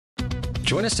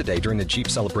Join us today during the Jeep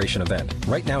Celebration event.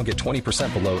 Right now, get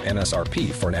 20% below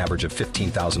MSRP for an average of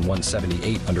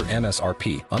 $15,178 under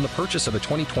MSRP on the purchase of a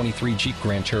 2023 Jeep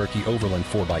Grand Cherokee Overland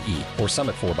 4xE or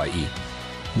Summit 4xE.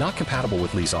 Not compatible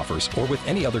with lease offers or with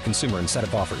any other consumer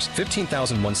incentive offers.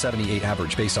 $15,178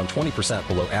 average based on 20%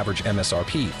 below average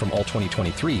MSRP from all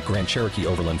 2023 Grand Cherokee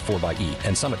Overland 4xE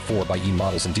and Summit 4xE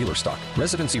models in dealer stock.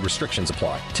 Residency restrictions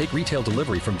apply. Take retail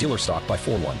delivery from dealer stock by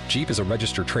 4/1. Jeep is a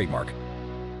registered trademark.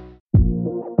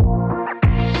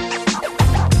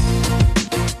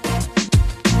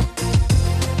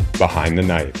 Behind the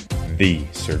Knife, the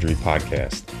surgery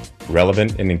podcast.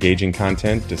 Relevant and engaging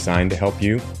content designed to help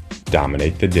you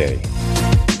dominate the day.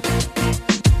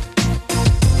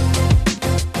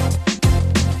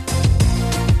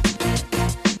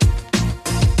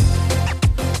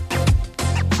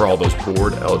 For all those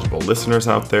board-eligible listeners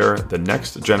out there, the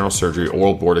next general surgery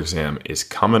oral board exam is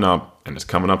coming up, and it's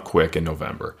coming up quick in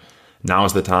November. Now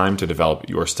is the time to develop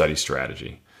your study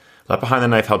strategy. Let Behind the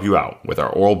Knife help you out with our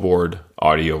oral board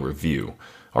audio review.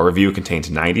 Our review contains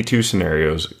 92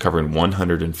 scenarios covering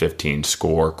 115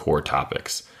 SCORE core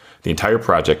topics. The entire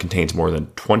project contains more than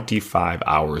 25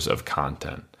 hours of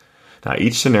content. Now,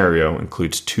 each scenario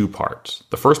includes two parts.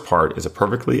 The first part is a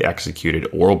perfectly executed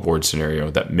oral board scenario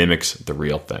that mimics the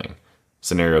real thing.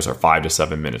 Scenarios are 5 to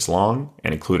 7 minutes long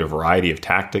and include a variety of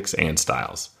tactics and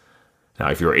styles.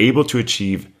 Now, if you're able to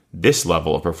achieve this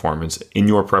level of performance in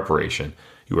your preparation,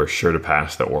 you are sure to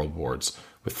pass the oral boards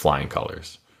with flying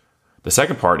colors. The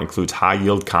second part includes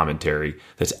high-yield commentary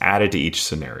that's added to each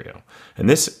scenario. And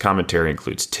this commentary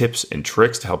includes tips and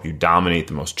tricks to help you dominate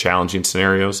the most challenging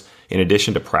scenarios, in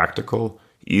addition to practical,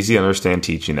 easy-to-understand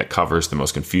teaching that covers the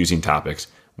most confusing topics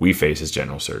we face as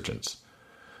general surgeons.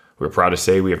 We're proud to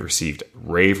say we have received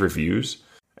rave reviews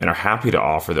and are happy to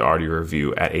offer the audio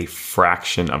review at a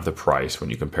fraction of the price when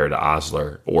you compare to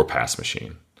Osler or Pass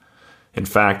Machine. In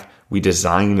fact, we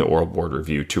designed the oral board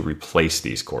review to replace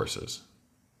these courses.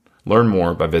 Learn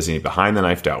more by visiting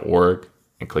behindtheknife.org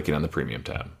and clicking on the Premium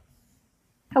tab.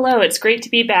 Hello, it's great to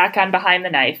be back on Behind the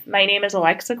Knife. My name is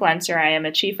Alexa Glenser. I am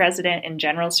a Chief Resident in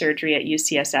General Surgery at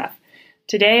UCSF.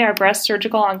 Today, our Breast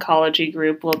Surgical Oncology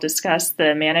group will discuss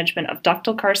the management of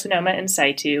ductal carcinoma in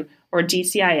situ, or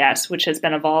DCIS, which has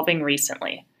been evolving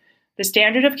recently. The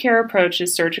standard of care approach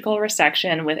is surgical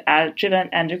resection with adjuvant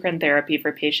endocrine therapy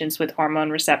for patients with hormone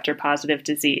receptor-positive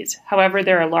disease. However,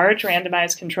 there are large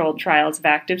randomized controlled trials of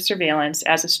active surveillance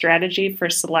as a strategy for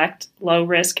select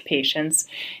low-risk patients,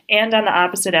 and on the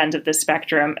opposite end of the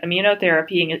spectrum,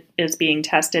 immunotherapy is being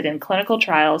tested in clinical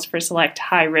trials for select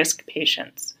high-risk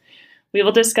patients. We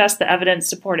will discuss the evidence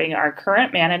supporting our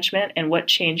current management and what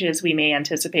changes we may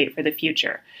anticipate for the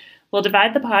future. We'll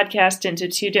divide the podcast into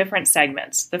two different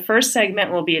segments. The first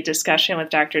segment will be a discussion with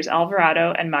Drs.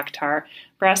 Alvarado and Mukhtar,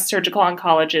 breast surgical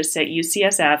oncologists at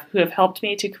UCSF, who have helped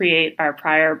me to create our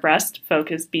prior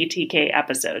breast-focused BTK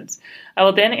episodes. I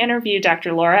will then interview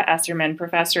Dr. Laura Esserman,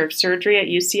 professor of surgery at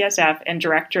UCSF and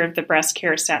director of the Breast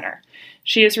Care Center.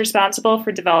 She is responsible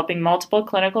for developing multiple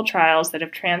clinical trials that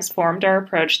have transformed our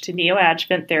approach to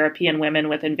neoadjuvant therapy in women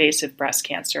with invasive breast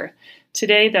cancer.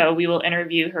 Today, though, we will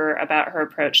interview her about her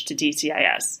approach to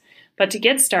DCIS. But to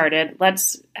get started,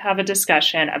 let's have a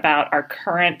discussion about our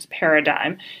current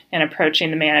paradigm in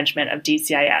approaching the management of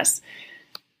DCIS.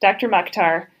 Dr.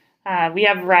 Mukhtar, we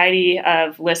have a variety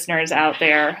of listeners out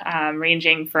there,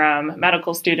 ranging from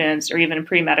medical students or even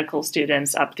pre-medical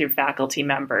students up through faculty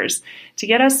members. To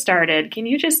get us started, can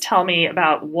you just tell me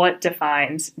about what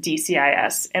defines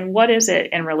DCIS and what is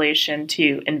it in relation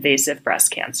to invasive breast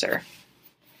cancer?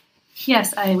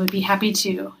 Yes, I would be happy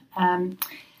to.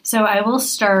 So I will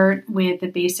start with the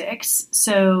basics.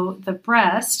 So the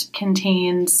breast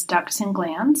contains ducts and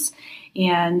glands,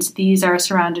 and these are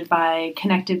surrounded by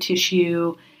connective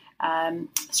tissue,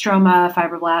 stroma,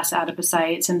 fibroblasts,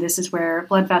 adipocytes, and this is where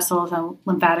blood vessels and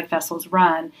lymphatic vessels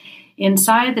run.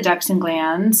 Inside the ducts and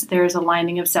glands, there's a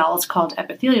lining of cells called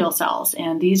epithelial cells,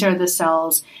 and these are the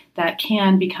cells that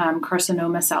can become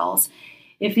carcinoma cells.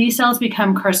 If these cells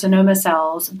become carcinoma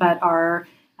cells but are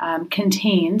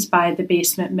contained by the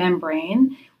basement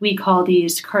membrane, we call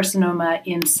these carcinoma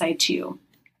in situ.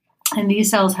 And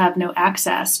these cells have no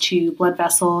access to blood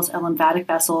vessels and lymphatic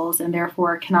vessels and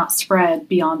therefore cannot spread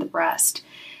beyond the breast.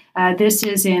 This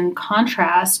is in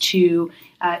contrast to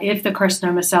if the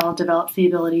carcinoma cell develops the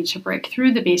ability to break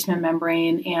through the basement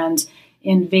membrane and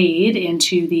invade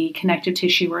into the connective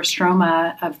tissue or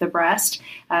stroma of the breast,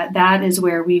 that is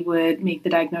where we would make the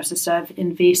diagnosis of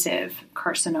invasive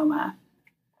carcinoma.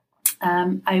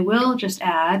 I will just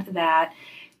add that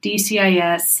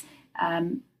DCIS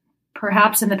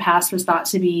perhaps in the past was thought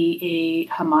to be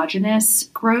a homogeneous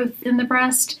growth in the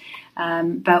breast,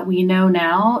 but we know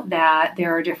now that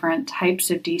there are different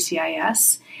types of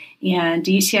DCIS, and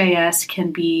DCIS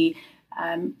can be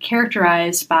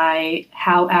characterized by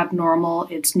how abnormal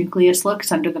its nucleus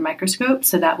looks under the microscope.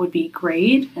 So that would be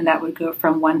grade, and that would go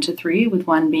from 1 to 3, with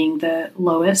 1 being the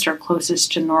lowest or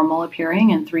closest to normal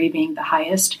appearing, and 3 being the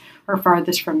highest or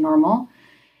farthest from normal.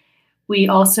 We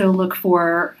also look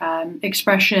for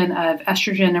expression of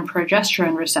estrogen and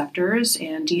progesterone receptors,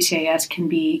 and DCIS can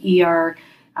be ER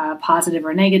positive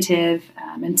or negative,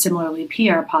 and similarly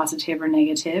PR positive or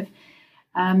negative.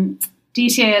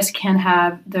 DCIS can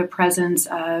have the presence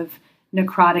of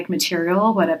necrotic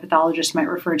material, what a pathologist might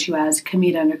refer to as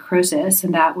cometonecrosis,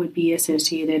 and that would be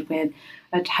associated with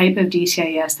a type of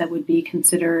DCIS that would be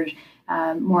considered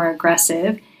more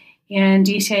aggressive. And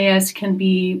DCIS can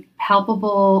be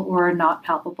palpable or not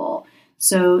palpable.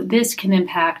 So this can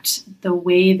impact the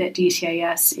way that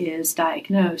DCIS is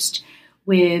diagnosed,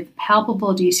 with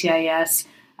palpable DCIS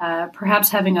perhaps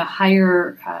having a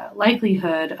higher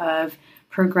likelihood of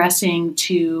progressing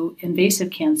to invasive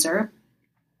cancer,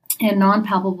 and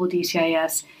non-palpable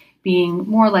DCIS being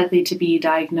more likely to be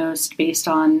diagnosed based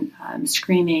on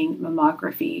screening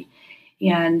mammography.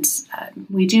 And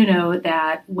we do know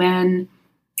that when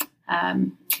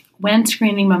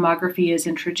screening mammography is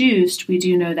introduced, we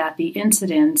do know that the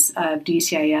incidence of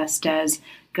DCIS does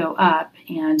go up,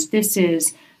 and this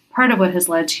is part of what has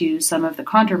led to some of the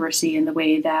controversy in the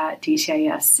way that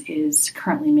DCIS is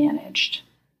currently managed.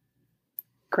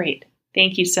 Great.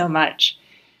 Thank you so much.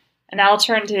 And I'll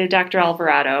turn to Dr.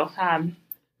 Alvarado,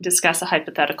 discuss a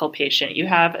hypothetical patient. You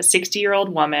have a 60-year-old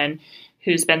woman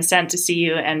who's been sent to see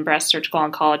you in breast surgical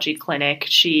oncology clinic.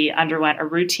 She underwent a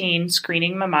routine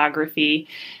screening mammography,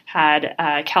 had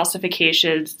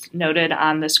calcifications noted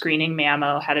on the screening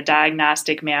mammo, had a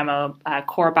diagnostic mammo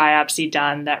core biopsy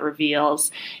done that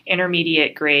reveals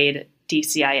intermediate grade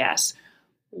DCIS.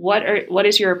 What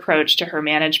is your approach to her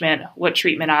management? What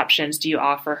treatment options do you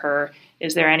offer her?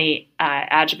 Is there any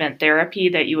adjuvant therapy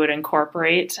that you would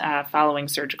incorporate following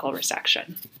surgical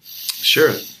resection?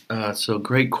 Sure. So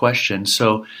great question.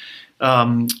 So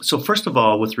first of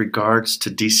all, with regards to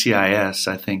DCIS,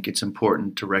 I think it's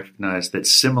important to recognize that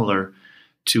similar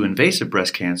to invasive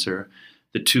breast cancer,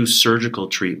 the two surgical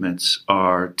treatments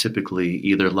are typically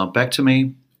either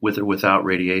lumpectomy with or without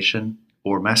radiation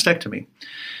or mastectomy.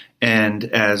 And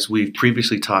as we've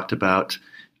previously talked about,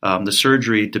 the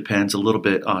surgery depends a little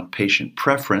bit on patient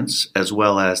preference as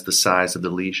well as the size of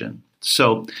the lesion.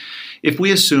 So if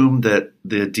we assume that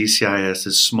the DCIS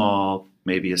is small,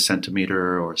 maybe a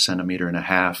centimeter or a centimeter and a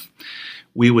half,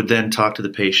 we would then talk to the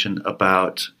patient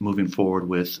about moving forward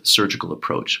with surgical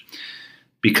approach.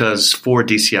 Because for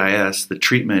DCIS, the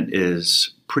treatment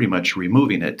is pretty much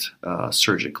removing it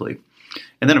surgically.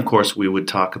 And then, of course, we would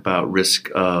talk about risk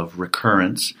of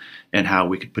recurrence and how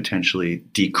we could potentially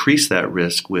decrease that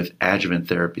risk with adjuvant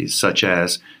therapies such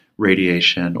as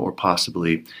radiation or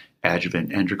possibly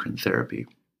adjuvant endocrine therapy.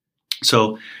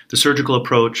 So the surgical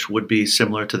approach would be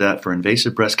similar to that for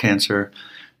invasive breast cancer.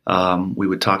 We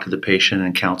would talk to the patient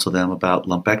and counsel them about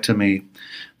lumpectomy,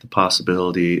 the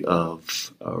possibility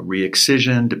of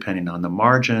re-excision depending on the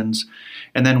margins,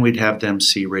 and then we'd have them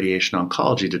see radiation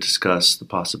oncology to discuss the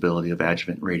possibility of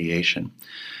adjuvant radiation.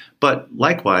 But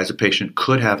likewise, a patient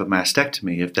could have a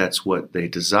mastectomy if that's what they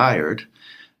desired.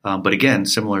 But again,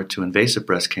 similar to invasive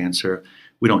breast cancer,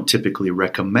 we don't typically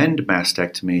recommend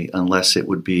mastectomy unless it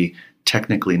would be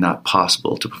technically not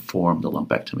possible to perform the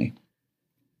lumpectomy.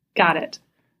 Got it.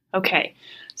 Okay.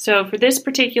 So for this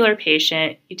particular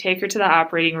patient, you take her to the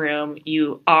operating room.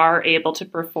 You are able to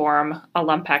perform a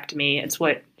lumpectomy. It's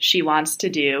what she wants to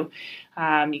do.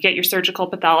 You get your surgical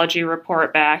pathology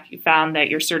report back. You found that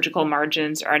your surgical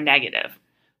margins are negative.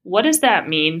 What does that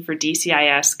mean for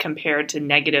DCIS compared to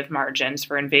negative margins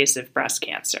for invasive breast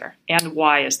cancer? And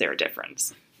why is there a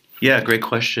difference? Yeah, great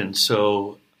question.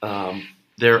 So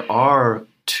there are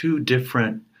two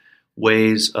different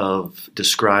ways of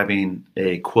describing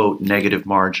a, quote, negative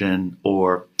margin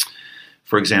or,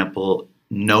 for example,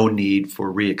 no need for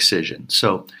re-excision.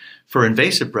 So for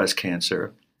invasive breast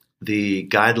cancer, the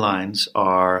guidelines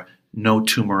are no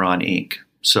tumor on ink.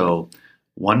 So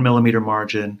 1 millimeter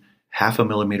margin, half a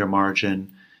millimeter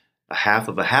margin, a half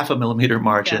of a half a millimeter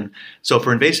margin. Yeah. So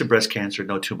for invasive breast cancer,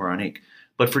 no tumor on ink.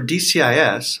 But for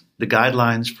DCIS, the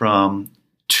guidelines from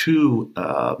two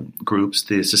groups,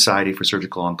 the Society for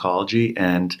Surgical Oncology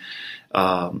and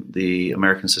the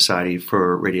American Society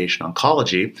for Radiation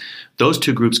Oncology, those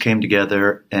two groups came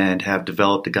together and have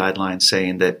developed a guideline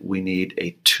saying that we need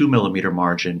a 2 millimeter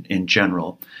margin in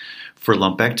general for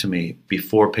lumpectomy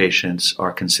before patients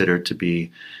are considered to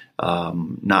be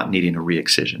not needing a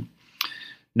re-excision.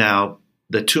 Now,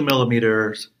 the 2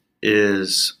 millimeters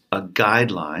is a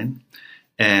guideline,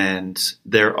 and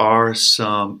there are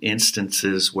some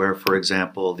instances where, for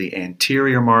example, the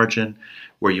anterior margin,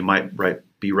 where you might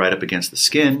be right up against the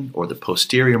skin, or the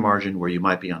posterior margin, where you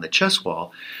might be on the chest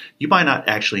wall, you might not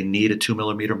actually need a 2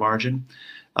 millimeter margin.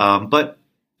 But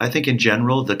I think in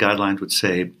general, the guidelines would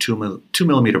say 2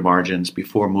 millimeter margins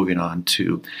before moving on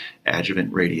to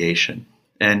adjuvant radiation.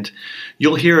 And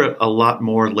you'll hear a lot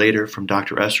more later from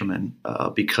Dr. Esserman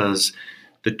because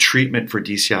the treatment for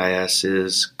DCIS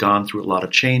has gone through a lot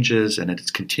of changes and it's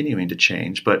continuing to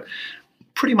change. But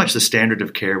pretty much the standard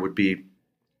of care would be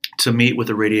to meet with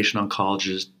a radiation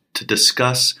oncologist to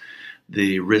discuss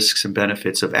the risks and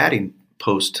benefits of adding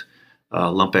post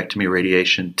lumpectomy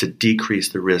radiation to decrease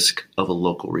the risk of a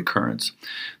local recurrence.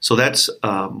 So that's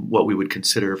what we would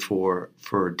consider for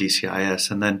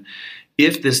DCIS. And then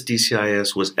if this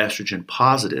DCIS was estrogen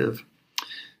positive,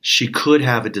 she could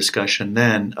have a discussion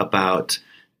then about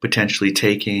potentially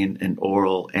taking an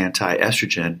oral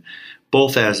anti-estrogen,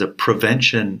 both as a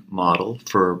prevention model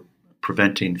for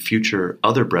preventing future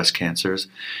other breast cancers,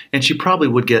 and she probably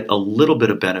would get a little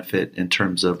bit of benefit in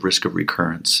terms of risk of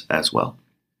recurrence as well.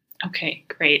 Okay,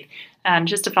 great.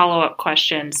 Just a follow-up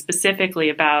question specifically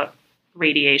about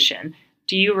radiation.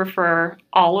 Do you refer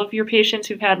all of your patients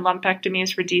who've had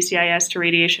lumpectomies for DCIS to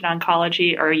radiation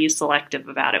oncology, or are you selective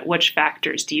about it? Which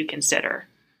factors do you consider?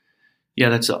 Yeah,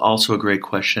 that's also a great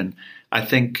question. I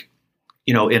think,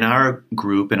 in our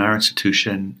group, in our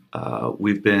institution,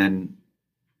 we've been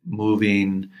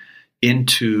moving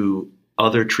into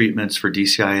other treatments for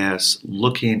DCIS,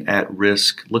 looking at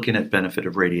risk, looking at benefit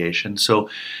of radiation. So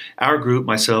our group,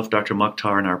 myself, Dr.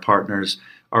 Mukhtar, and our partners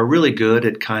are really good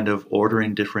at kind of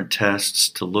ordering different tests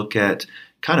to look at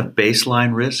kind of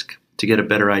baseline risk to get a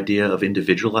better idea of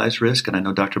individualized risk. And I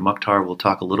know Dr. Mukhtar will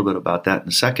talk a little bit about that in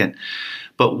a second.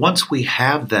 But once we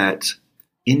have that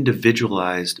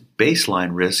individualized baseline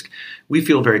risk, we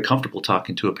feel very comfortable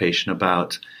talking to a patient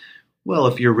about, well,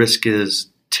 if your risk is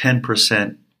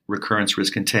 10% recurrence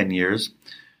risk in 10 years,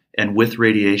 and with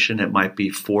radiation it might be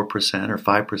 4% or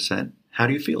 5%, how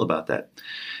do you feel about that?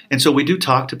 And so we do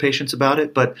talk to patients about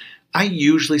it, but I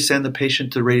usually send the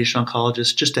patient to the radiation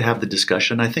oncologist just to have the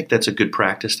discussion. I think that's a good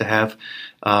practice to have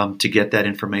to get that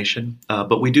information.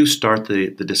 But we do start the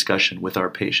discussion with our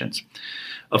patients.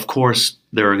 Of course,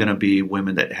 there are going to be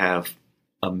women that have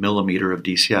a millimeter of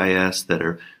DCIS that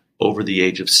are over the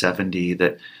age of 70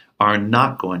 that are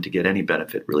not going to get any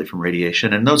benefit really from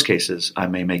radiation. In those cases, I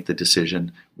may make the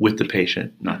decision with the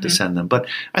patient not to send them. But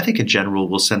I think in general,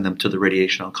 we'll send them to the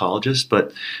radiation oncologist.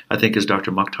 But I think as Dr.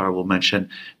 Mukhtar will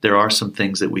mention, there are some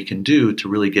things that we can do to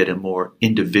really get a more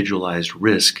individualized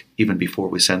risk even before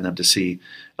we send them to see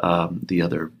the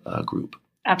other group.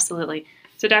 Absolutely.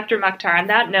 So Dr. Mukhtar, on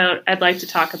that note, I'd like to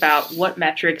talk about what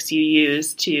metrics you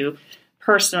use to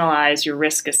personalize your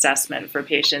risk assessment for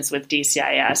patients with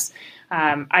DCIS.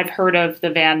 I've heard of the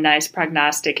Van Nuys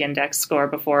Prognostic Index score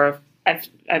before.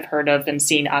 I've heard of and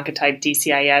seen Oncotype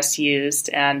DCIS used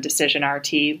and Decision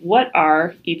RT. What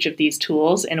are each of these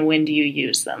tools and when do you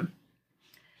use them?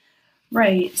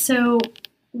 Right. So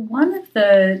one of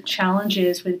the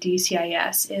challenges with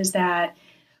DCIS is that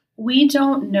we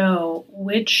don't know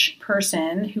which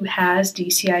person who has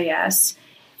DCIS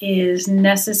is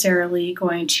necessarily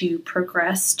going to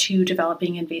progress to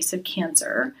developing invasive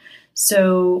cancer.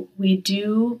 So we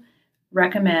do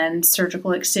recommend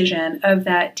surgical excision of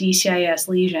that DCIS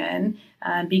lesion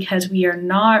because we are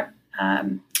not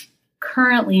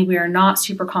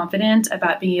super confident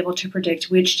about being able to predict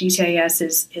which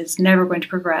DCIS is never going to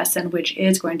progress and which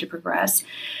is going to progress.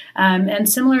 And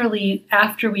similarly,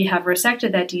 after we have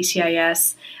resected that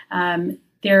DCIS,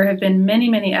 there have been many,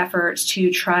 many efforts to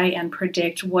try and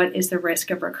predict what is the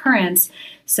risk of recurrence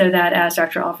so that, as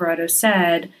Dr. Alvarado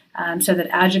said, so that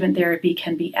adjuvant therapy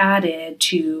can be added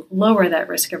to lower that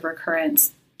risk of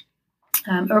recurrence.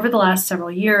 Over the last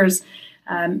several years,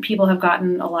 people have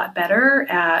gotten a lot better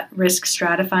at risk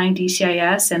stratifying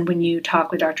DCIS, and when you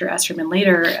talk with Dr. Esserman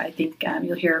later, I think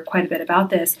you'll hear quite a bit about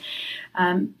this.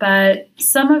 But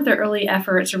some of the early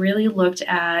efforts really looked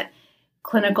at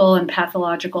clinical and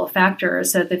pathological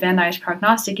factors. So the Van Nuys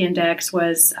Prognostic Index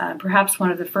was perhaps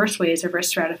one of the first ways of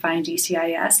risk stratifying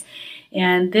DCIS.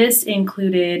 And this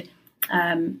included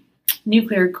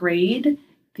nuclear grade,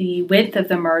 the width of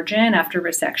the margin after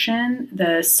resection,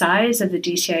 the size of the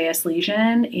DCIS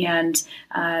lesion, and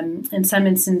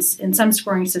in some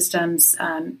scoring systems,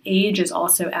 age is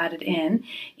also added in.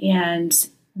 And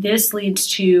This leads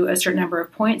to a certain number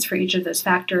of points for each of those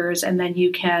factors, and then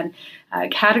you can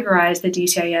categorize the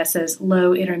DCIS as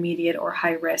low, intermediate, or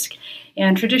high risk.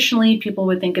 And traditionally, people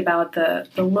would think about the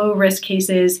low risk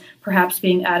cases perhaps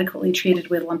being adequately treated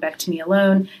with lumpectomy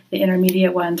alone, the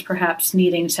intermediate ones perhaps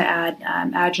needing to add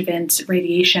adjuvant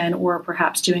radiation or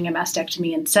perhaps doing a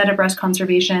mastectomy instead of breast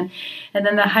conservation, and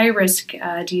then the high risk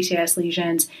DCIS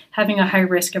lesions having a high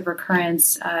risk of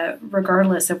recurrence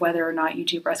regardless of whether or not you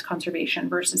do breast conservation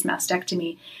versus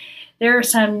mastectomy. There are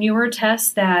some newer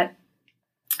tests that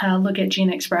look at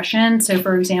gene expression. So,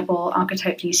 for example,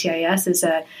 Oncotype DCIS is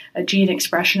a gene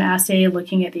expression assay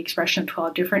looking at the expression of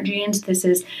 12 different genes. This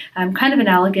is kind of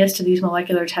analogous to these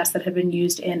molecular tests that have been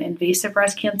used in invasive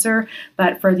breast cancer,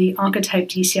 but for the Oncotype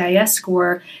DCIS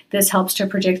score, this helps to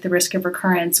predict the risk of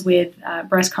recurrence with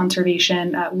breast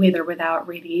conservation with or without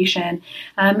radiation.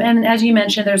 And as you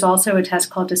mentioned, there's also a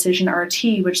test called Decision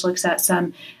RT, which looks at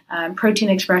some protein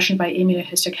expression by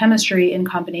immunohistochemistry in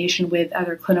combination with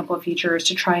other clinical features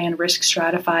to try and risk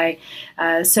stratify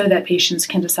so that patients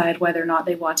can decide whether or not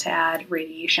they want to add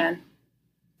radiation.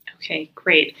 Okay,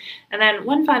 great. And then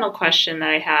one final question that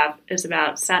I have is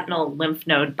about sentinel lymph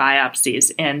node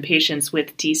biopsies in patients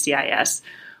with DCIS.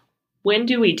 When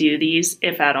do we do these,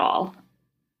 if at all?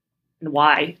 And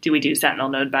why do we do sentinel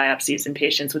node biopsies in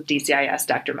patients with DCIS,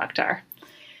 Dr. Mukhtar?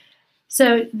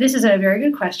 So this is a very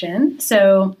good question.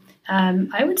 So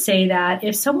I would say that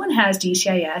if someone has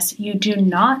DCIS, you do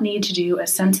not need to do a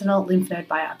sentinel lymph node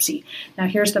biopsy. Now,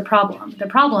 here's the problem. The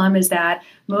problem is that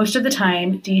most of the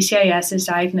time, DCIS is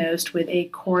diagnosed with a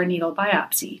core needle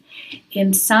biopsy.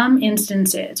 In some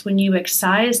instances, when you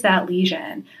excise that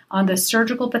lesion on the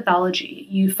surgical pathology,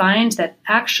 you find that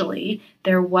actually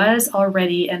there was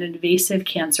already an invasive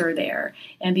cancer there,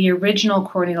 and the original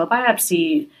core needle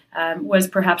biopsy was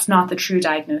perhaps not the true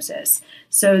diagnosis.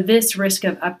 So this risk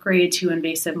of upgrade to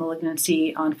invasive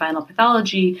malignancy on final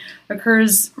pathology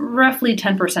occurs roughly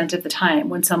 10% of the time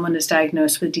when someone is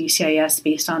diagnosed with DCIS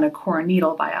based on a core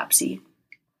needle biopsy.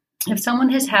 If someone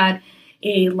has had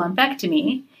a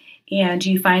lumpectomy and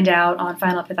you find out on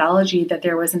final pathology that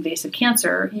there was invasive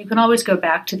cancer, you can always go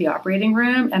back to the operating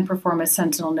room and perform a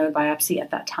sentinel node biopsy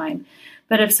at that time.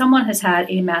 But if someone has had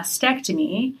a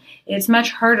mastectomy, it's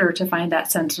much harder to find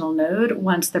that sentinel node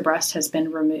once the breast has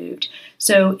been removed.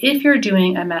 So if you're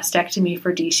doing a mastectomy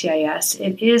for DCIS,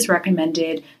 it is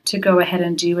recommended to go ahead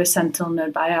and do a sentinel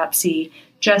node biopsy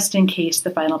just in case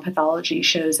the final pathology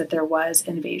shows that there was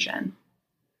invasion.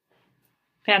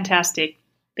 Fantastic.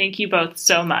 Thank you both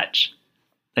so much.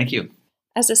 Thank you.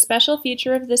 As a special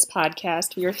feature of this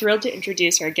podcast, we are thrilled to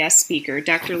introduce our guest speaker,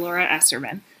 Dr. Laura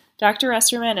Esserman. Dr.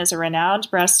 Esserman is a renowned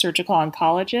breast surgical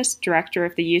oncologist, director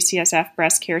of the UCSF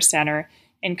Breast Care Center,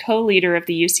 and co-leader of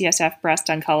the UCSF Breast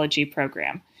Oncology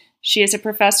Program. She is a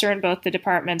professor in both the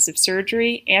departments of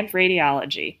surgery and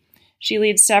radiology. She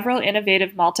leads several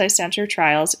innovative multi-center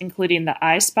trials, including the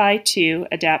I-SPY2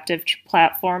 adaptive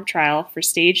platform trial for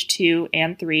stage 2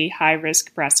 and 3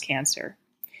 high-risk breast cancer,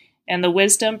 and the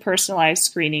Wisdom personalized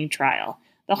screening trial.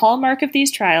 The hallmark of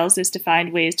these trials is to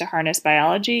find ways to harness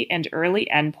biology and early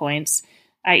endpoints,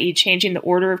 i.e. changing the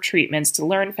order of treatments to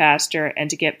learn faster and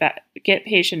to get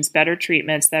patients better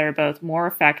treatments that are both more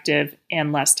effective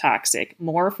and less toxic,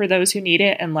 more for those who need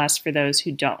it and less for those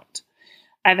who don't.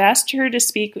 I've asked her to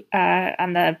speak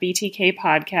on the BTK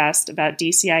podcast about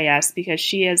DCIS because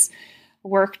she has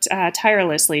worked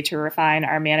tirelessly to refine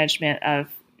our management of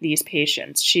these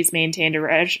patients. She's maintained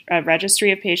a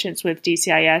registry of patients with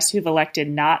DCIS who've elected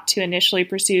not to initially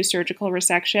pursue surgical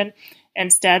resection.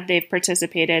 Instead, they've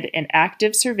participated in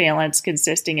active surveillance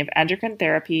consisting of endocrine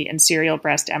therapy and serial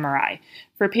breast MRI.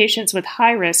 For patients with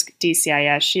high-risk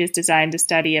DCIS, she has designed a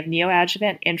study of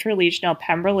neoadjuvant intralesional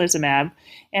pembrolizumab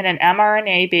and an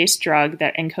mRNA-based drug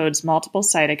that encodes multiple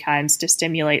cytokines to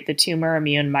stimulate the tumor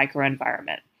immune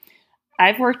microenvironment.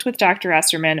 I've worked with Dr.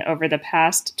 Esserman over the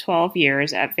past 12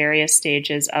 years at various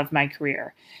stages of my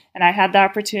career, and I had the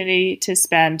opportunity to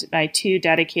spend my 2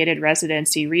 dedicated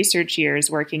residency research years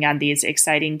working on these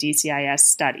exciting DCIS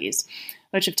studies,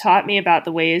 which have taught me about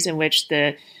the ways in which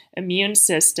the immune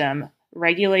system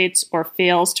regulates or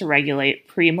fails to regulate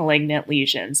pre-malignant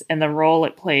lesions and the role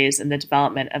it plays in the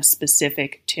development of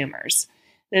specific tumors.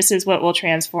 This is what will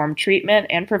transform treatment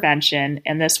and prevention,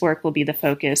 and this work will be the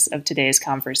focus of today's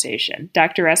conversation.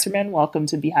 Dr. Esserman, welcome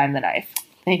to Behind the Knife.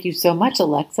 Thank you so much,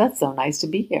 Alexa. It's so nice to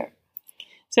be here.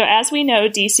 So as we know,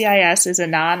 DCIS is a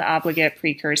non-obligate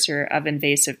precursor of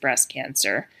invasive breast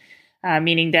cancer,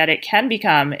 meaning that it can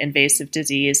become invasive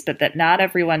disease, but that not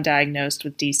everyone diagnosed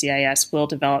with DCIS will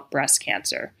develop breast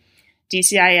cancer.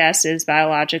 DCIS is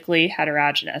biologically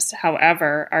heterogeneous.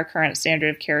 However, our current standard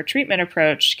of care treatment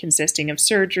approach, consisting of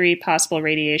surgery, possible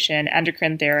radiation,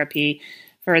 endocrine therapy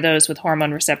for those with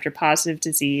hormone receptor positive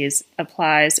disease,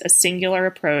 applies a singular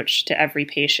approach to every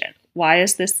patient. Why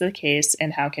is this the case,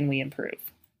 and how can we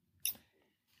improve?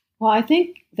 Well, I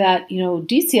think that,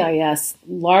 DCIS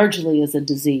largely is a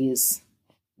disease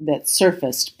that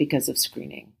surfaced because of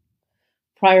screening.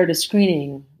 Prior to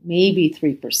screening, maybe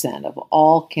 3% of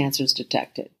all cancers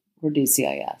detected were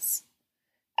DCIS.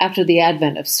 After the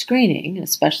advent of screening,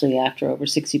 especially after over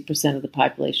 60% of the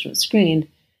population was screened,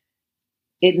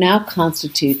 it now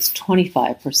constitutes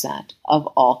 25% of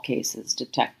all cases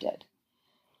detected.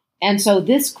 And so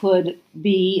this could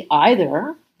be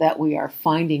either that we are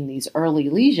finding these early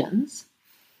lesions,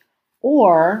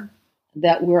 or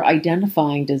that we're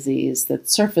identifying disease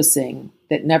that's surfacing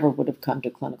that never would have come to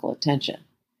clinical attention.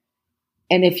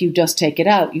 And if you just take it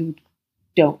out, you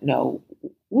don't know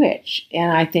which.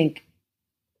 And I think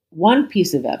one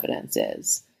piece of evidence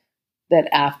is that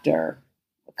after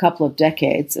a couple of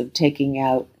decades of taking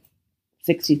out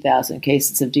 60,000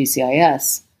 cases of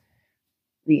DCIS,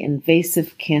 the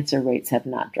invasive cancer rates have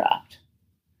not dropped.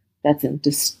 That's in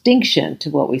distinction to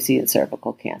what we see in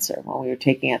cervical cancer when we were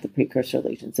taking out the precursor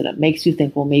lesions. And it makes you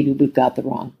think, well, maybe we've got the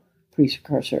wrong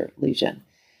precursor lesion.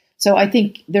 So I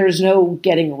think there's no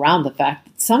getting around the fact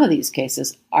that some of these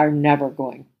cases are never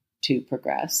going to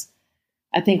progress.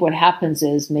 I think what happens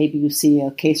is maybe you see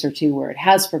a case or two where it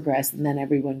has progressed, and then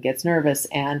everyone gets nervous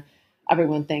and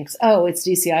everyone thinks, oh, it's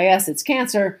DCIS, it's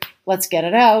cancer, let's get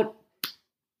it out.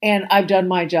 And I've done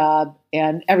my job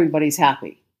and everybody's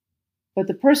happy. But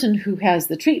the person who has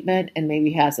the treatment and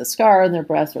maybe has a scar on their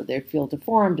breast, or they feel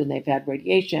deformed and they've had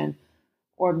radiation,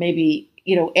 or maybe,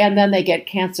 and then they get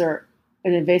cancer,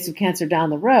 an invasive cancer down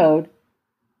the road,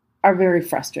 are very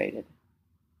frustrated.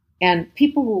 And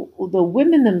people, the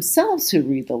women themselves who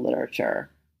read the literature,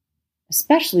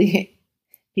 especially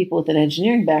people with an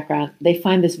engineering background, they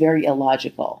find this very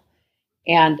illogical.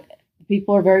 And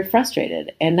people are very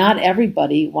frustrated. And not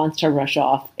everybody wants to rush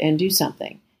off and do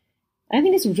something. I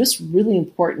think it's just really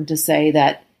important to say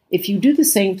that if you do the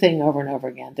same thing over and over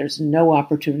again, there's no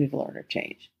opportunity to learn or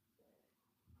change.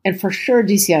 And for sure,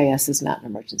 DCIS is not an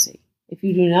emergency. If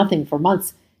you do nothing for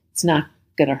months, it's not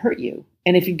going to hurt you.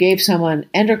 And if you gave someone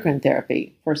endocrine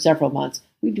therapy for several months,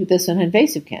 we do this in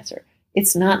invasive cancer.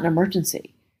 It's not an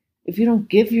emergency. If you don't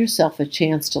give yourself a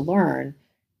chance to learn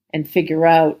and figure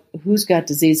out who's got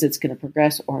disease that's going to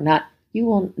progress or not, you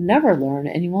will never learn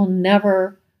and you will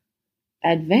never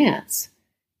advance.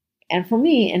 And for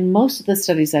me, in most of the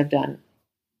studies I've done,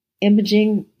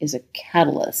 imaging is a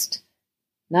catalyst.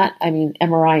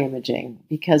 MRI imaging,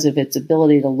 because of its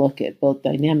ability to look at both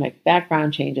dynamic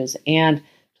background changes and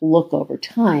to look over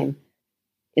time,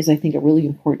 is, I think, a really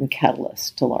important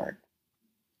catalyst to learn.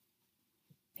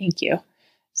 Thank you.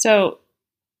 So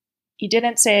you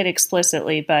didn't say it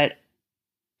explicitly, but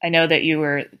I know that you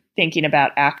were thinking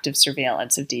about active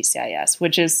surveillance of DCIS,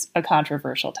 which is a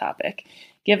controversial topic.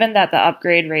 Given that the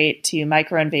upgrade rate to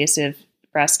microinvasive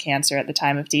breast cancer at the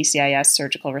time of DCIS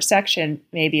surgical resection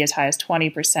may be as high as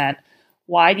 20%,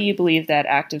 why do you believe that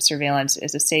active surveillance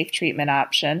is a safe treatment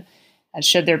option? And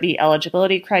should there be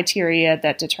eligibility criteria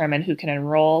that determine who can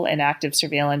enroll in active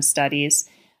surveillance studies?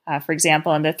 For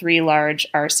example, in the 3 large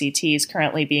RCTs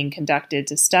currently being conducted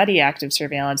to study active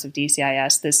surveillance of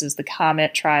DCIS, this is the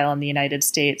COMET trial in the United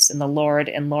States and the LORD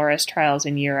and LORIS trials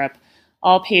in Europe.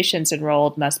 All patients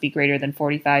enrolled must be greater than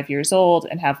 45 years old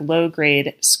and have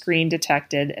low-grade,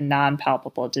 screen-detected, and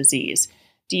non-palpable disease.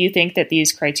 Do you think that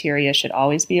these criteria should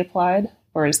always be applied,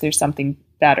 or is there something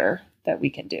better that we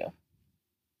can do?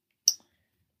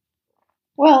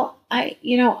 Well, I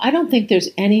don't think there's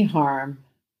any harm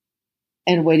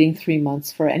in waiting 3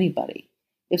 months for anybody.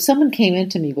 If someone came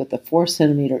into me with a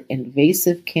 4-centimeter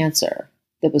invasive cancer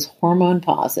that was hormone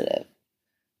positive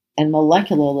and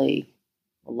molecularly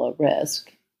low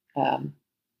risk,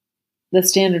 the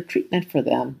standard treatment for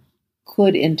them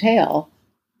could entail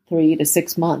 3 to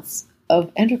 6 months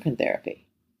of endocrine therapy.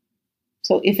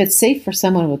 So if it's safe for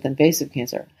someone with invasive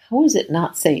cancer, how is it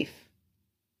not safe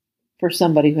for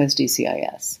somebody who has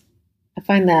DCIS? I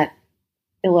find that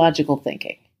illogical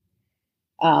thinking.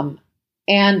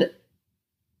 And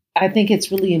I think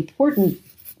it's really important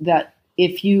that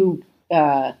if you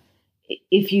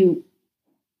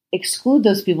exclude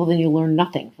those people, then you learn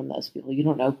nothing from those people. You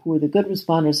don't know who are the good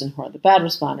responders and who are the bad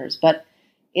responders. But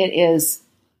it is,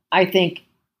 I think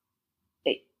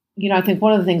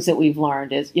one of the things that we've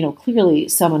learned is, clearly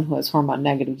someone who has hormone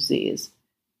negative disease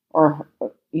or,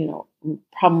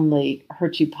 probably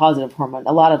HER2 positive hormone,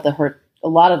 a lot of the a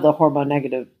lot of the hormone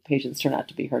negative patients turn out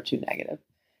to be HER2 negative.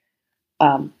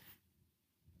 A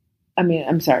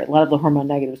lot of the hormone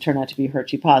negatives turn out to be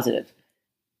HER2 positive.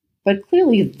 But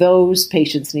clearly those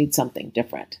patients need something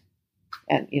different.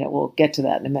 And, we'll get to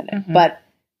that in a minute. Mm-hmm. But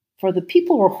for the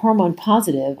people who are hormone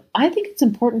positive, I think it's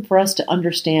important for us to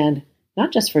understand,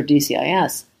 not just for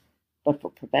DCIS, but for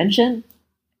prevention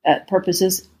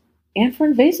purposes and for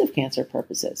invasive cancer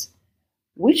purposes.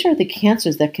 Which are the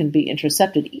cancers that can be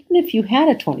intercepted, even if you had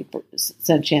a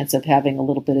 20% chance of having a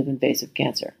little bit of invasive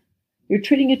cancer? You're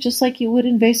treating it just like you would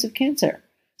invasive cancer.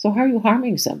 So how are you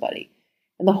harming somebody?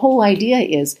 And the whole idea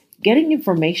is getting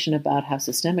information about how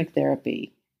systemic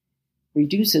therapy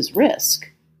reduces risk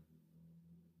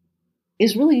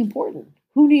is really important.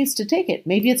 Who needs to take it?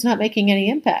 Maybe it's not making any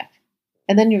impact.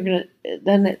 And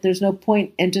then there's no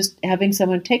point in just having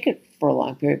someone take it for a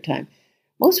long period of time.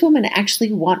 Most women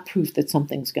actually want proof that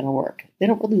something's going to work. They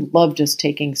don't really love just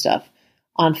taking stuff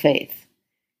on faith.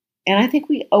 And I think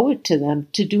we owe it to them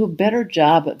to do a better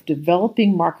job of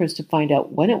developing markers to find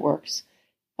out when it works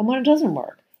and when it doesn't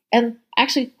work. And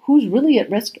actually, who's really at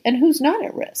risk and who's not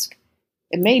at risk.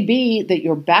 It may be that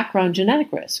your background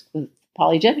genetic risk, the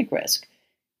polygenic risk,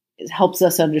 helps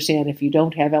us understand if you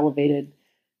don't have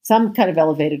some kind of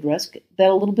elevated risk, that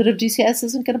a little bit of DCIS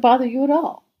isn't going to bother you at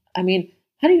all. I mean,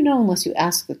 how do you know unless you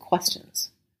ask the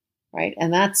questions, right?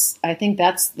 And I think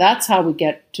that's how we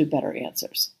get to better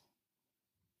answers.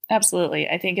 Absolutely.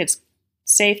 I think it's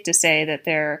safe to say that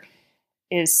there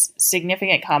is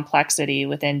significant complexity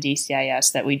within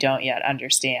DCIS that we don't yet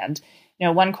understand.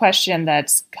 One question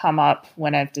that's come up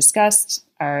when I've discussed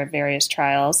our various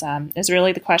trials is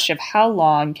really the question of how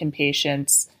long can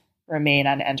patients remain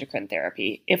on endocrine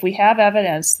therapy? If we have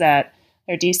evidence that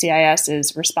their DCIS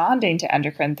is responding to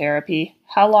endocrine therapy,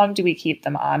 how long do we keep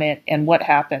them on it, and what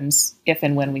happens if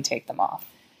and when we take them off?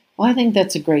 Well, I think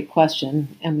that's a great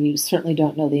question, and we certainly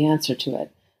don't know the answer to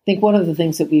it. I think one of the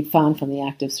things that we've found from the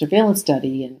active surveillance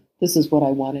study, and this is what I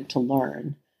wanted to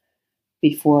learn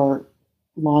before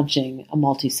launching a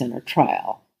multi-center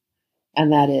trial,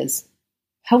 and that is,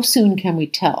 how soon can we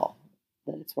tell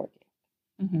that it's working?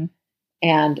 Mm-hmm.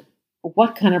 And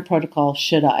what kind of protocol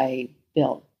should I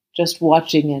build? Just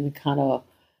watching and kind of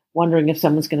wondering if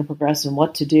someone's going to progress and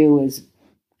what to do is,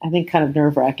 I think, kind of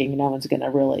nerve-wracking. No one's going to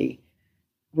really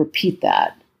repeat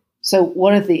that. So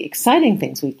one of the exciting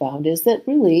things we found is that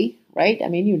really, right, I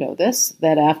mean, you know this,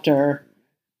 that after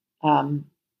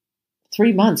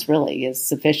 3 months really is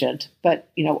sufficient. But,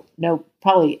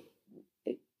 probably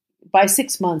by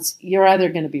 6 months, you're either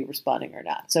going to be responding or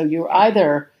not. So you're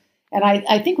either, and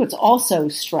I think what's also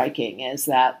striking is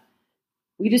that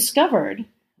we discovered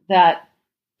that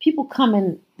people come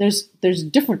in, there's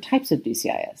different types of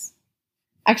DCIS.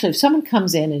 Actually, if someone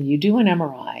comes in and you do an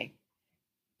MRI,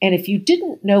 and if you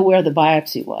didn't know where the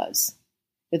biopsy was,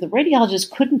 if the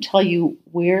radiologist couldn't tell you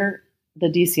where the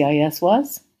DCIS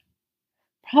was,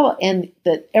 and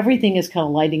that everything is kind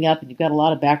of lighting up and you've got a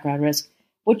lot of background risk,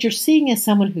 what you're seeing is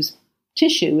someone whose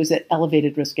tissue is at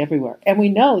elevated risk everywhere. And we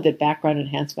know that background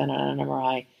enhancement on an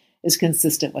MRI is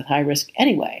consistent with high risk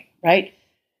anyway, right?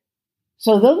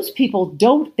 So those people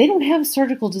don't have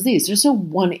surgical disease. There's no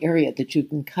one area that you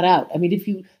can cut out. I mean, if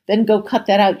you then go cut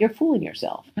that out, you're fooling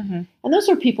yourself. Mm-hmm. And those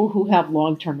are people who have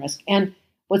long-term risk. And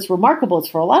what's remarkable is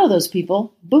for a lot of those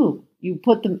people, boom, you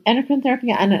put them endocrine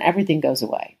therapy on and everything goes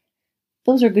away.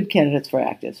 Those are good candidates for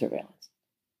active surveillance.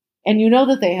 And you know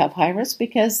that they have high risk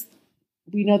because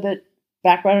we know that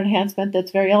background enhancement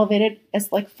that's very elevated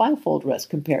is like 5-fold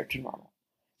risk compared to normal.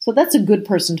 So that's a good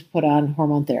person to put on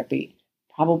hormone therapy.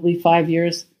 Probably 5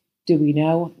 years. Do we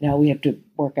know? No, we have to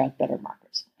work out better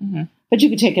markers. Mm-hmm. But you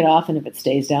can take it off, and if it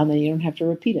stays down, then you don't have to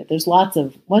repeat it. There's lots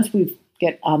of, once we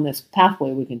get on this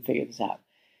pathway, we can figure this out.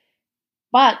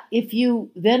 But if you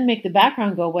then make the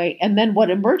background go away, and then what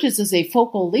emerges is a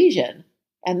focal lesion,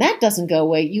 and that doesn't go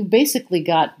away, you basically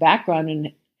got background,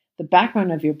 and the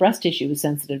background of your breast tissue is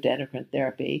sensitive to endocrine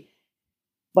therapy.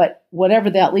 But whatever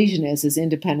that lesion is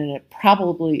independent. It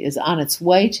probably is on its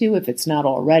way to, if it's not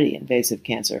already, invasive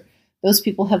cancer. Those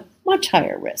people have much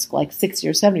higher risk, like 60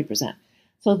 or 70%.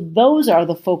 So those are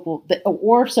the focal,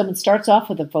 or someone starts off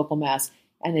with a focal mass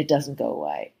and it doesn't go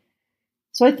away.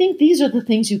 So I think these are the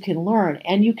things you can learn,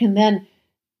 and you can then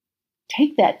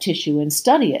take that tissue and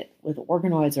study it with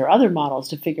organoids or other models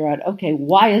to figure out, okay,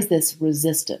 why is this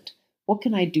resistant? What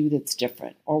can I do that's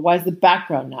different? Or why is the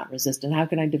background not resistant? How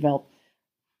can I develop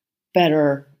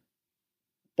better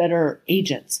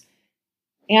agents?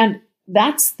 And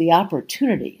that's the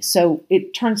opportunity. So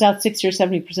it turns out 60 or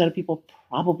 70% of people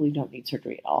probably don't need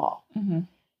surgery at all. Mm-hmm.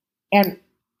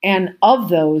 And of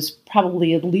those,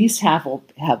 probably at least half will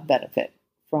have benefit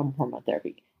from hormone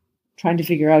therapy. Trying to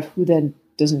figure out who then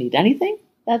doesn't need anything,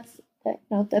 that's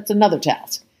another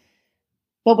task.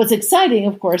 But what's exciting,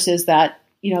 of course, is that,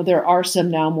 there are some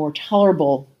now more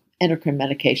tolerable endocrine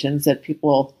medications that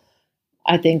people,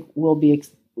 I think, will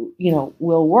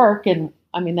work. And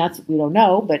we don't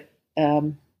know, but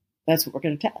that's what we're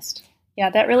going to test.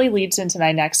 Yeah, that really leads into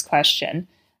my next question.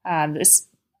 This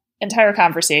entire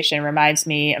conversation reminds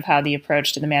me of how the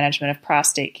approach to the management of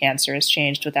prostate cancer has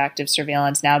changed, with active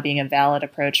surveillance now being a valid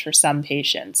approach for some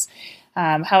patients.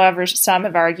 However, some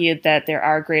have argued that there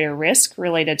are greater risks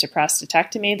related to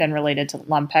prostatectomy than related to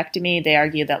lumpectomy. They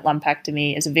argue that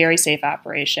lumpectomy is a very safe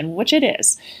operation, which it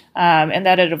is, and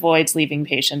that it avoids leaving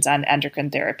patients on endocrine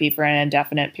therapy for an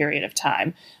indefinite period of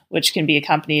time, which can be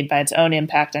accompanied by its own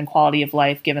impact on quality of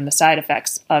life given the side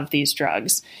effects of these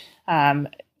drugs.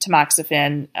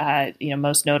 Tamoxifen,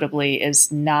 most notably,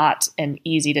 is not an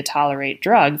easy to tolerate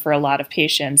drug for a lot of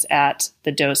patients at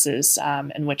the doses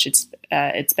in which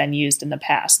it's been used in the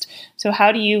past. So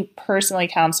how do you personally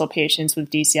counsel patients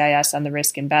with DCIS on the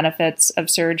risk and benefits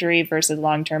of surgery versus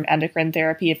long-term endocrine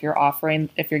therapy if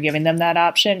you're giving them that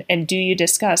option? And do you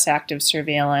discuss active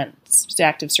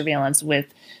surveillance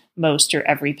with most or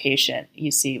every patient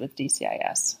you see with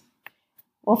DCIS?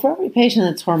 Well, for every patient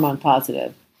that's hormone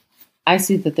positive, I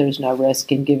see that there's no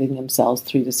risk in giving themselves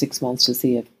 3 to 6 months to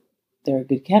see if they're a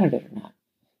good candidate or not.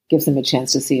 Gives them a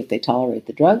chance to see if they tolerate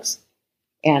the drugs.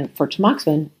 And for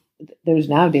tamoxifen, there's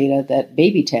now data that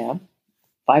baby tam,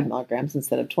 5 milligrams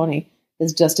instead of 20,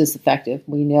 is just as effective.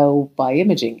 We know by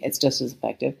imaging it's just as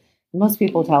effective. Most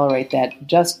people tolerate that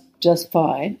just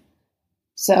fine.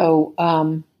 So,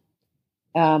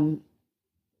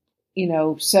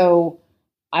 so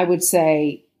I would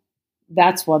say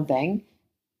that's one thing.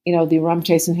 The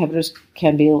aromatase inhibitors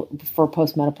can be, for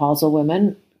postmenopausal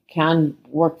women, can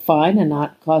work fine and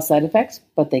not cause side effects,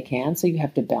 but they can, so you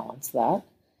have to balance that.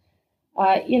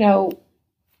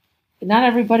 Not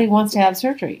everybody wants to have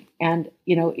surgery. And,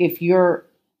 if you're,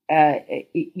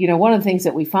 one of the things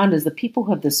that we found is the people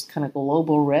who have this kind of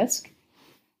global risk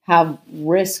have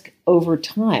risk over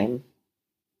time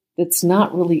that's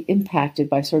not really impacted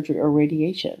by surgery or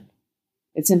radiation.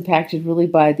 It's impacted really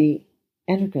by the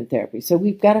endocrine therapy. So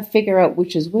we've got to figure out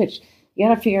which is which. You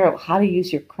got to figure out how to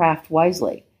use your craft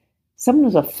wisely. Someone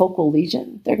who's a focal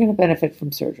lesion, they're going to benefit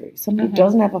from surgery. Someone who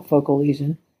doesn't have a focal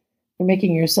lesion, you're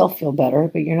making yourself feel better,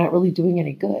 but you're not really doing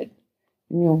any good.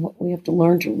 We have to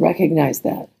learn to recognize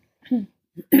that.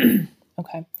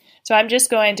 Okay. So I'm just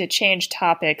going to change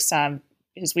topics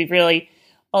because we've really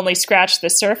only scratched the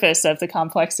surface of the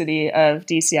complexity of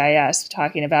DCIS,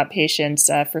 talking about patients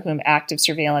for whom active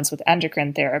surveillance with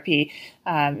endocrine therapy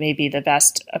may be the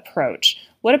best approach.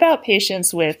 What about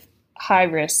patients with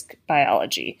high-risk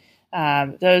biology?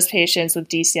 Those patients with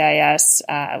DCIS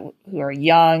who are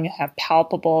young, have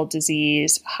palpable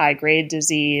disease, high-grade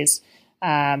disease,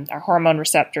 are hormone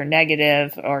receptor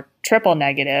negative or triple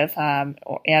negative,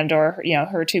 or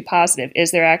HER2 positive.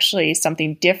 Is there actually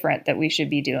something different that we should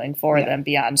be doing for them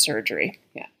beyond surgery?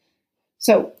 Yeah.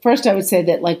 So first, I would say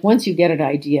that once you get an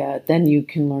idea, then you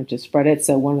can learn to spread it.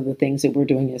 So one of the things that we're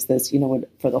doing is this.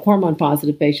 For the hormone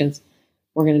positive patients,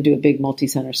 we're going to do a big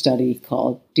multi-center study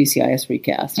called DCIS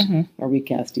Recast or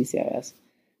Recast DCIS,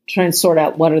 try and sort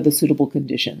out what are the suitable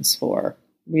conditions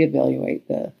reevaluate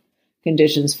the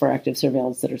conditions for active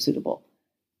surveillance that are suitable.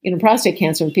 In prostate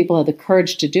cancer, when people had the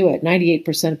courage to do it,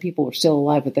 98% of people were still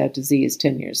alive with that disease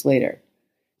 10 years later.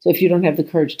 So if you don't have the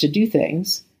courage to do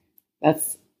things,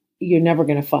 you're never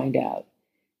going to find out.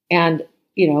 And,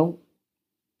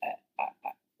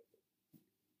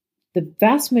 the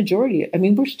vast majority,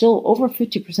 we're still over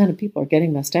 50% of people are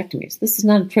getting mastectomies. This is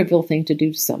not a trivial thing to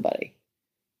do to somebody,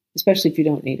 especially if you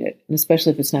don't need it, and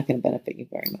especially if it's not going to benefit you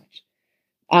very much.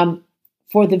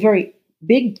 For the very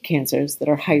big cancers that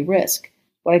are high risk,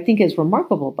 what I think is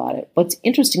remarkable about it, what's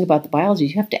interesting about the biology,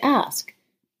 you have to ask,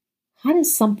 how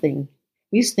does something,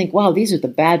 we used to think, wow, these are the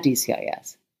bad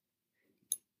DCIS.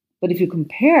 But if you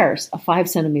compare a 5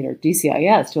 centimeter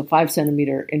DCIS to a 5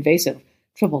 centimeter invasive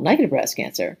triple negative breast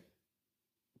cancer,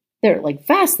 they're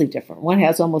vastly different. One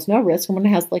has almost no risk and one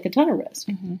has a ton of risk.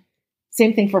 Mm-hmm.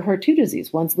 Same thing for HER2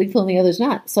 disease. One's lethal and the other's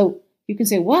not. So you can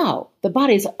say, wow, the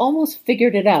body's almost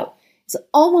figured it out. It's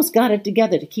almost got it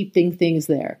together to keep things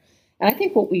there. And I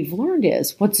think what we've learned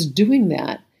is what's doing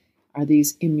that are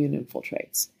these immune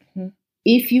infiltrates. Mm-hmm.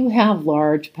 If you have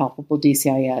large palpable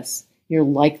DCIS, you're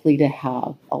likely to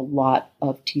have a lot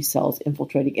of T cells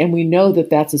infiltrating. And we know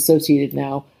that that's associated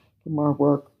now from our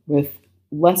work with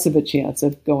less of a chance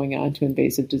of going on to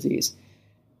invasive disease,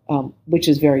 which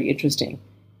is very interesting.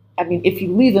 If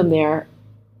you leave them there,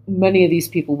 many of these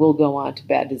people will go on to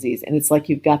bad disease. And it's like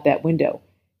you've got that window.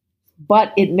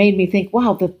 But it made me think,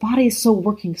 wow, the body is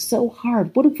working so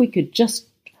hard. What if we could just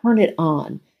turn it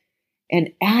on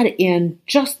and add in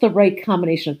just the right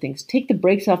combination of things? Take the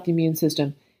brakes off the immune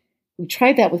system. We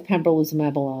tried that with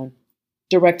pembrolizumab alone,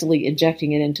 directly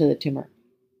injecting it into the tumor.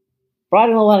 Brought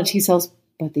in a lot of T cells,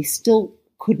 but they still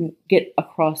couldn't get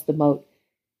across the moat.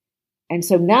 And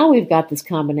so now we've got this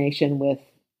combination with,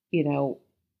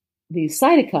 these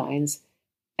cytokines,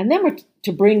 and then we're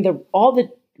to bring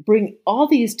all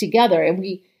these together. And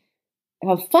we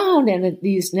have found, and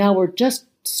these now we're just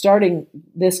starting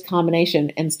this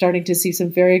combination and starting to see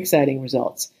some very exciting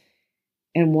results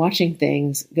and watching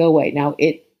things go away. Now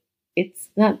it's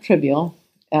not trivial.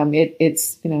 It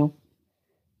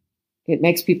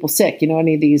makes people sick.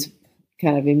 Any of these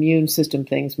kind of immune system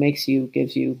things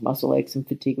gives you muscle aches and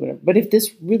fatigue, whatever. But if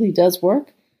this really does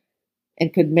work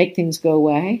and could make things go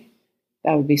away,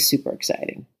 that would be super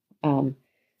exciting.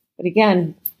 But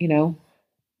again,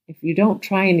 if you don't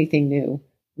try anything new,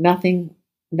 nothing,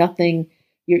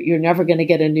 you're never going to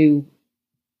get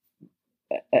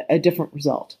a different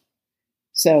result.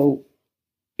 So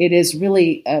it is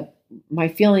really, my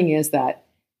feeling is that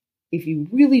if you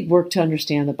really work to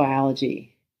understand the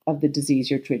biology of the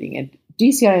disease you're treating, and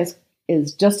DCIS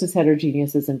is just as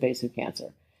heterogeneous as invasive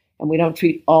cancer. And we don't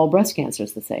treat all breast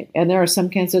cancers the same. And there are some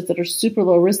cancers that are super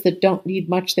low risk that don't need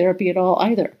much therapy at all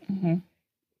either. Mm-hmm.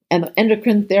 And the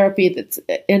endocrine therapy,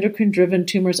 endocrine-driven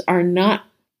tumors are not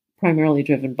primarily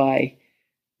driven by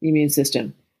the immune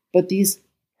system. But these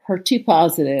HER2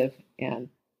 positive and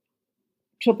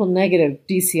triple negative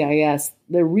DCIS,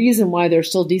 the reason why they're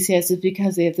still DCIS is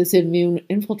because they have this immune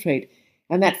infiltrate.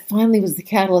 And that finally was the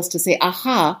catalyst to say,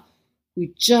 aha,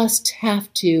 we just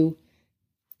have to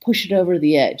push it over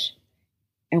the edge,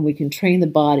 and we can train the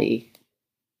body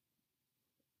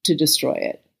to destroy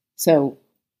it. So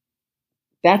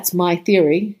that's my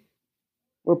theory.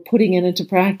 We're putting it into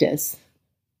practice.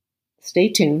 Stay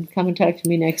tuned. Come and talk to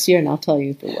me next year, and I'll tell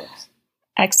you if it works.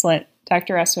 Excellent.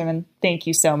 Dr. Russwurman, thank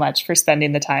you so much for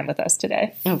spending the time with us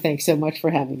today. Oh, thanks so much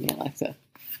for having me, Alexa.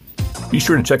 Be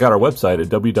sure to check out our website at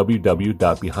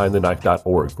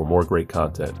www.behindtheknife.org for more great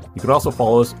content. You can also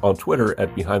follow us on Twitter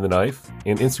at Behind the Knife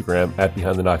and Instagram at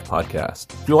Behind the Knife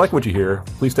Podcast. If you like what you hear,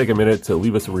 please take a minute to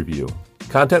leave us a review.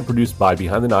 Content produced by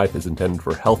Behind the Knife is intended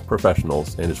for health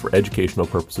professionals and is for educational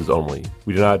purposes only.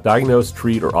 We do not diagnose,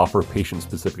 treat, or offer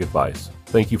patient-specific advice.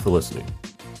 Thank you for listening.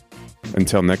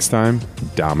 Until next time,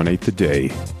 dominate the day.